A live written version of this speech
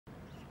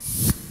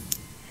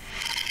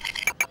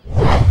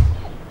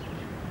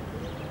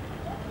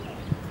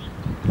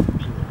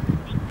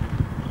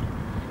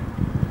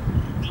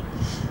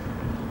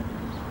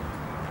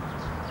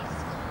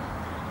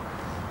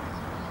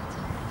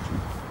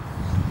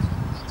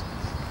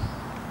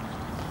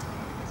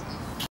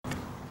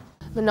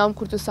من ناوم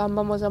کوردستان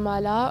بە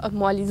مۆزەمالە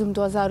موالیزم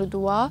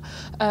 2002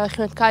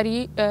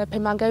 خوێندکاری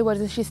پەیمانگای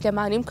وەرزشی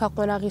سلێمانیم کە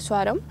قۆناغی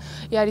سوارم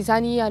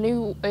یاریزانی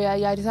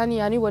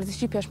یانی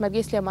وەرزشی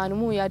پێشمەرگەی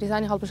سلێمانم و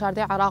یاریزانی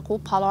هەڵبژاردەی عێراق و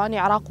پاڵەوانی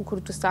عێراق و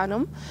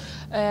کوردستانم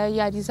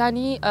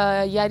یاریزانی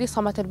یاری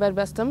سەمەتر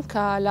بەربەستم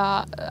کە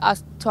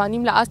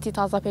توانیم لە ئاستی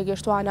تازە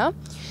پێگەشتوانە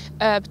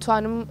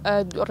بتوانم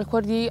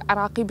ڕیکۆردی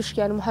عێراقی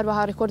بشکێنم و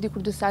هەروەها ڕیکۆردی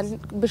کوردستان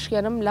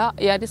بشکێنم لە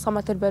یاری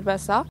سەمەتر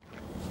بەربەستە.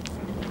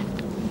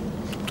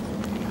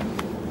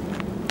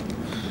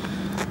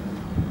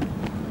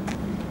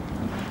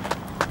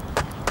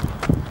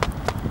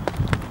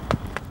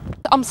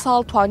 ئەم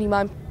ساڵ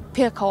توانیمان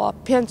پێکەوە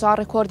 5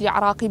 ڕیکۆردی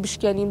عێراقی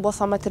بشکێنین بۆ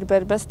سەمەتر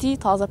بەربەستی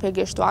تازە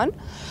پێگەشتوان.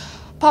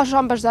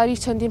 پاشان بەشداری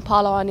چەندین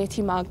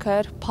پاڵەوانێتیمان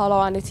کرد،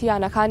 پاڵەوانێتی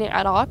یانەکانی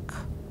عێراق،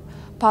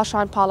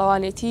 پاشان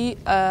پاڵەوانێتی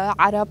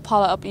عەرەب،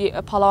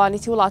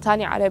 پاڵەوانێتی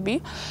وڵاتانی عەرەبی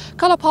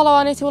کە لە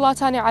پاڵەوانێتی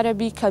وڵاتانی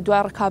عەرەبی کە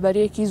دوای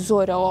ڕکابەرەیەکی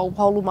زۆرەوە و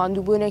هەوڵ و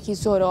ماندووبوونێکی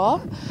زۆرەوە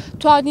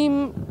توانیم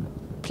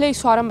پلەی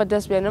سوارم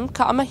بەدەست بێنم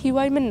کە ئەمە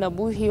هیوای من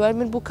نەبوو، هیوای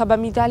من بوو کە بە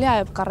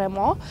میدالیایە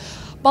بگەڕێمەوە،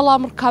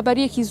 بەڵام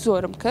ڕکابەرەیەکی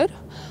زۆرم کرد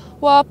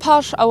و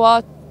پاش ئەوە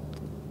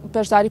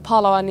بەشداری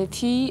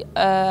پاڵەوانێتی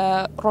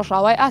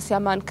ڕۆژاوای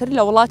ئاسیامان کرد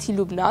لە وڵاتی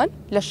لوبنان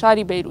لە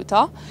شاری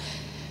بەیروتە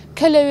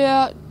کە لەوێ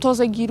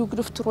تۆزە گیر و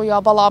گرفت ڕوویا،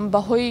 بەڵام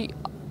بەهۆی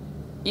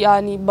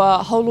ینی بە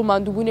هەوڵ و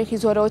ماندووبوونێکی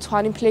زۆرەوە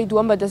توانیم پلەی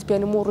دووەم بەدەست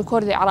بێنم و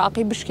ڕیکۆردی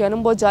عێراقی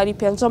بشکێنم بۆ جاری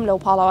 5ەم لەو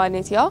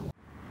پاڵەوانێتیە.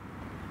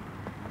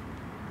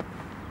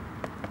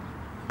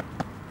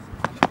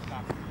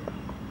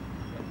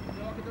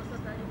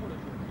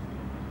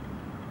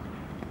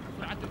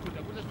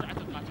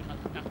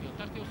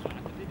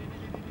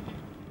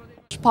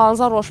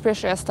 پانزە ڕۆژ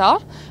پێش ئێستا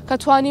کە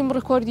توانیم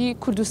ڕیکۆردی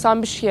کوردستان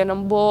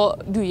بشکێنم بۆ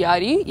دوو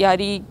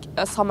یاری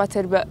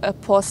سەمەتر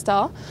پۆستە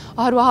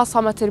هەروەها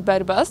سەمەتر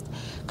بەربەست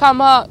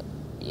کامە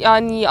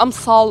ینی ئەم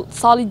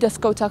ساڵی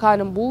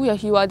دەستکەوتەکانم بوو یا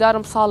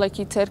هیوادارم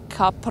ساڵێکی تر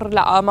کە پڕ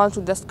لە ئامانج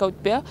و دەستکەوت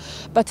بێ،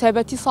 بە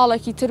تایبەتی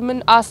ساڵێکی تر من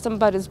ئاستم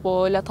بەرز بۆ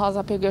لە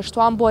تازە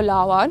پێگەشتوان بۆ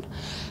لاوان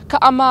کە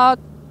ئەمە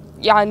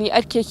ینی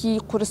ئەرکێکی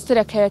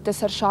قورسترە هەیەتە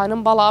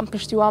سەرشانم، بەڵام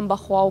پشتیوان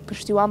بەخوا و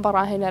پشتیوان بە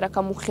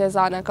ڕاهێنەرەکەم و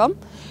خێزانەکەم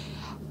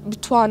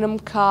بتوانم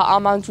کە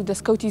ئامانج و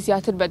دەستکەوتی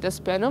زیاتر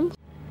بەدەست بێنم.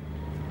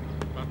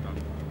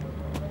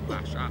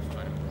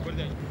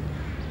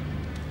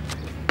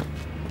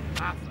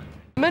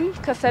 من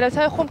کە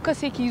سەرەتای خۆم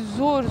کەسێکی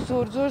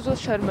زۆر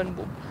شەرمن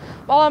بوو،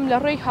 بەڵام لە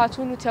ڕێی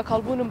هاتوون و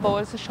تێکەڵبوونم بە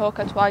وەرزشەوە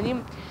کە توانیم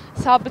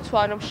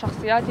بتوانم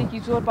شەخصیاتێکی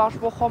زۆر باش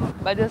بۆ خۆم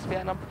بەدەست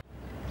بێنم